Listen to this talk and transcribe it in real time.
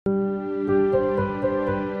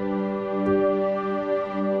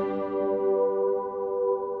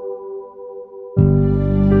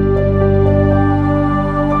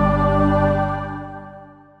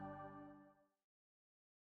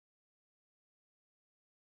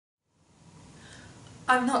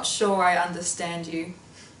I'm not sure I understand you.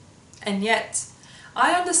 And yet,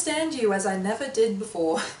 I understand you as I never did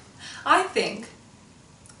before. I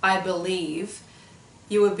believe,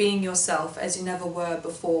 you are being yourself as you never were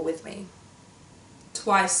before with me.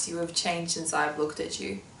 Twice you have changed since I've looked at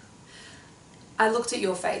you. I looked at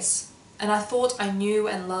your face, and I thought I knew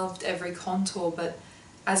and loved every contour, but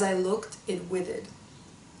as I looked, it withered,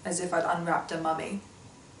 as if I'd unwrapped a mummy.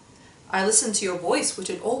 I listened to your voice, which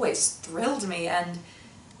had always thrilled me, and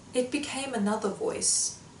it became another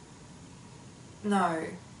voice. No,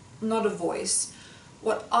 not a voice.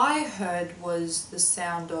 What I heard was the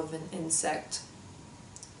sound of an insect.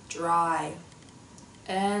 Dry,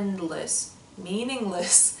 endless,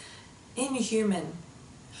 meaningless, inhuman.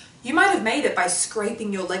 You might have made it by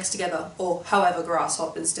scraping your legs together, or however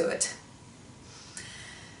grasshoppers do it.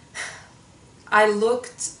 I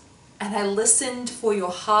looked and I listened for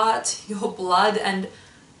your heart, your blood, and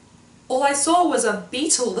all I saw was a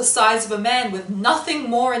beetle the size of a man with nothing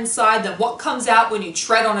more inside than what comes out when you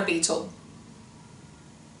tread on a beetle.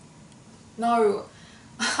 No,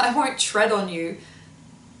 I won't tread on you.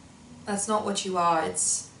 That's not what you are.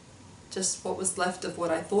 It's just what was left of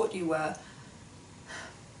what I thought you were.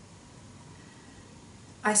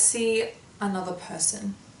 I see another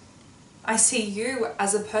person. I see you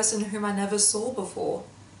as a person whom I never saw before.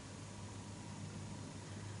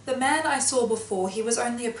 The man I saw before, he was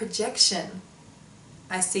only a projection.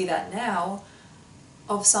 I see that now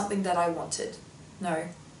of something that I wanted. No,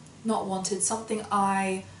 not wanted, something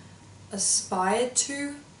I aspired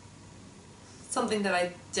to. Something that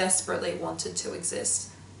I desperately wanted to exist.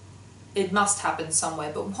 It must happen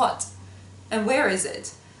somewhere, but what? And where is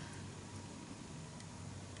it?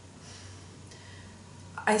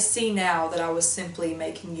 I see now that I was simply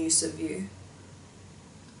making use of you.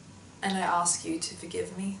 And I ask you to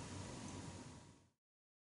forgive me.